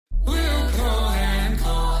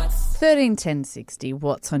13, 10, 60,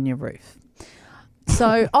 what's on your roof?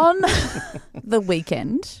 So on the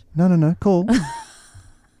weekend. No. Call.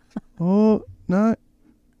 Oh, no.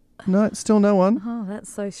 No, still no one. Oh,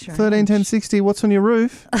 that's so strange. 13, 10, 60, what's on your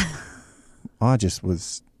roof? I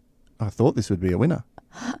thought this would be a winner.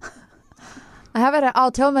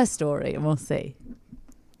 I'll tell my story and we'll see.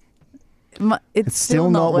 It's still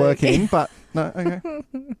not working, but no, okay.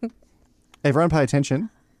 Everyone pay attention.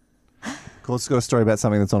 Court's got a story about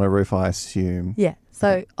something that's on a roof, I assume. Yeah.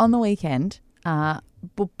 So on the weekend,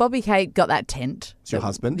 Bobby Kate got that tent. It's your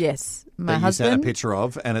husband? Yes. My that husband. You sent a picture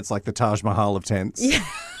of, and it's like the Taj Mahal of tents. Yeah.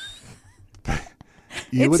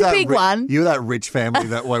 It's a big one. You were that rich family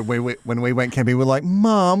that when we went camping, we were like,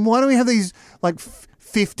 Mum, why don't we have these like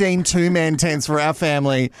 15 two-man tents for our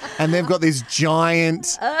family, and they've got this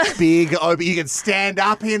giant, big, open, you can stand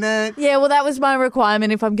up in it. Yeah, well, that was my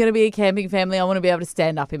requirement. If I'm going to be a camping family, I want to be able to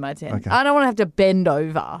stand up in my tent. Okay. I don't want to have to bend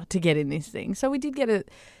over to get in this thing. So we did get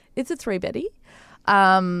it's a 3-beddie.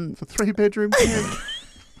 It's a 3-bedroom tent.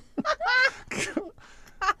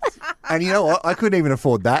 And you know what? I couldn't even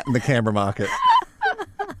afford that in the Canberra market.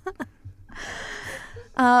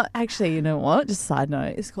 Actually, you know what? Just a side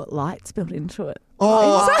note, it's got lights built into it.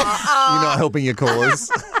 Oh, you're not helping your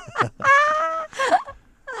cause.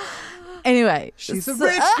 Anyway. She's a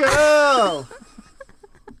rich girl.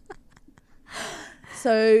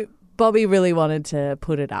 So Bobby really wanted to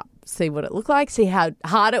put it up, see what it looked like, see how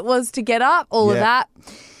hard it was to get up, all of that.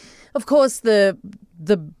 Of course, the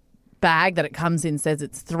bag that it comes in says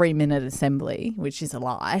it's 3-minute assembly, which is a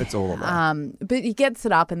lie. It's all a lie. But he gets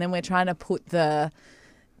it up, and then we're trying to put the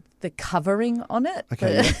covering on it.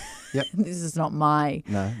 Okay. Yep. This is not my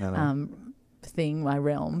no. thing, my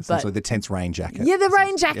realm. Essentially the tent's rain jacket. Yeah, the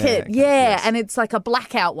rain jacket. Yes. And it's like a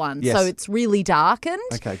blackout one, Yes. so it's really darkened.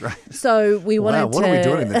 Okay, great. So we wanted what are we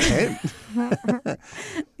doing in the tent?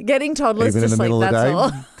 Getting toddlers Even to in the sleep, middle of the that's day,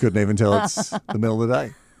 all. couldn't even tell it's the middle of the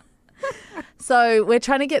day. So we're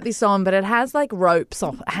trying to get this on, but it has like ropes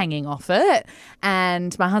hanging off it,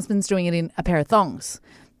 and my husband's doing it in a pair of thongs.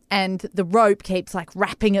 And the rope keeps like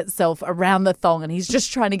wrapping itself around the thong, and he's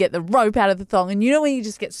just trying to get the rope out of the thong. And you know when you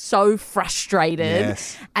just get so frustrated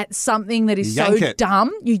at something that is so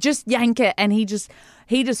dumb, you just yank it, and he just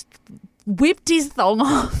whipped his thong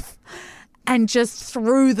off and just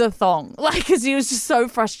threw the thong, like, because he was just so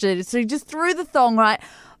frustrated. So he just threw the thong, right?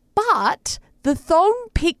 But the thong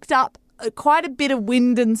picked up quite a bit of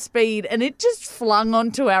wind and speed, and it just flung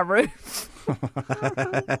onto our roof.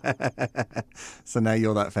 So now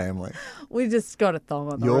you're that family. We just got a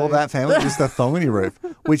thong on the roof. You're that family, just a thong on your roof,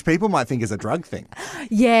 which people might think is a drug thing.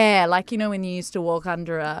 Yeah, like, you know, when you used to walk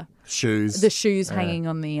under shoes, the shoes hanging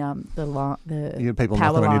on the you had people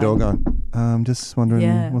power knocking on your door line. going, just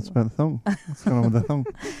wondering what's about the thong. What's going on with the thong?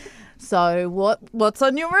 So what's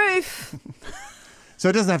on your roof? So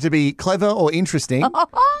it doesn't have to be clever or interesting.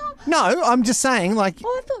 No, I'm just saying, like...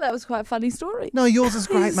 Oh, I thought that was quite a funny story. No, yours is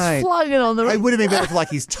great, mate. Flung it on the roof. It would have been better if, like,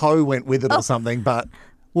 his toe went with it or something, but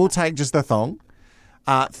we'll take just the thong.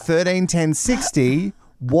 13, 10, 60,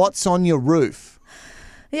 what's on your roof?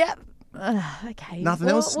 Yep. Okay. Nothing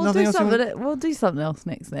else? We'll do something else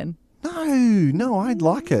next then. No, I'd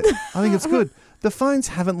like it. I think it's good. The phones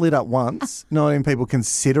haven't lit up once. Not even people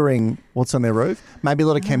considering what's on their roof. Maybe a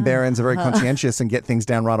lot of Canberrans are very conscientious and get things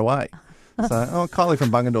down right away. So, Kylie from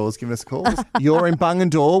Bungendore is giving us a call. You're in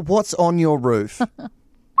Bungendore. What's on your roof?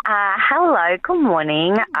 Hello, good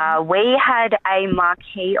morning. We had a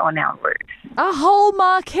marquee on our roof. A whole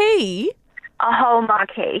marquee? A whole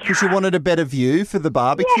marquee. Because you wanted a better view for the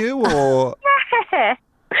barbecue, or? Yeah.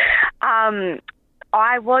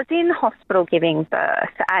 I was in hospital giving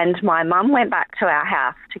birth, and my mum went back to our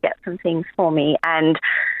house to get some things for me, and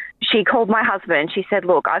she called my husband. She said,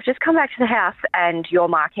 look, I've just come back to the house and your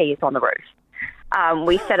marquee is on the roof.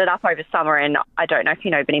 We set it up over summer, and I don't know if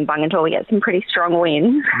you know, but in Bungendore we get some pretty strong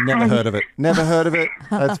winds. Never heard of it. Never heard of it.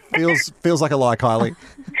 That feels like a lie, Kylie.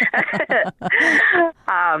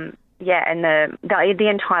 Yeah, and the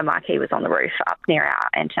entire marquee was on the roof up near our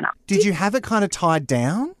antenna. Did you have it kind of tied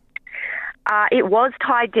down? It was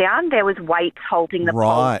tied down. There was weights holding the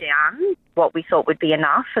pole down, what we thought would be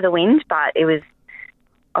enough for the wind, but it was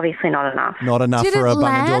obviously not enough. Not enough for a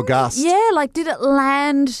Bungendore gust. Yeah, like did it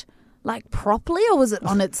land like properly, or was it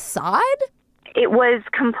on its side? It was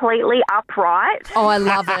completely upright. Oh, I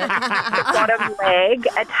love it. The bottom leg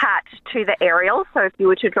attached to the aerial, so if you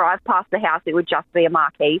were to drive past the house, it would just be a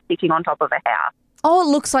marquee sitting on top of a house. Oh,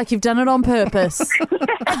 it looks like you've done it on purpose.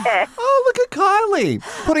 Oh, look at Kylie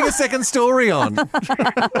putting a second story on.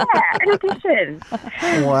 Yeah, in addition.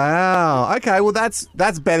 Wow. Okay, well, that's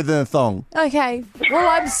better than a thong. Okay. Well,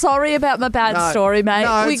 I'm sorry about my bad story, mate.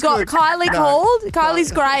 No, We it's got good. Kylie No. called.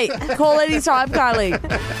 Kylie's great. Call anytime,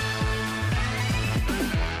 Kylie.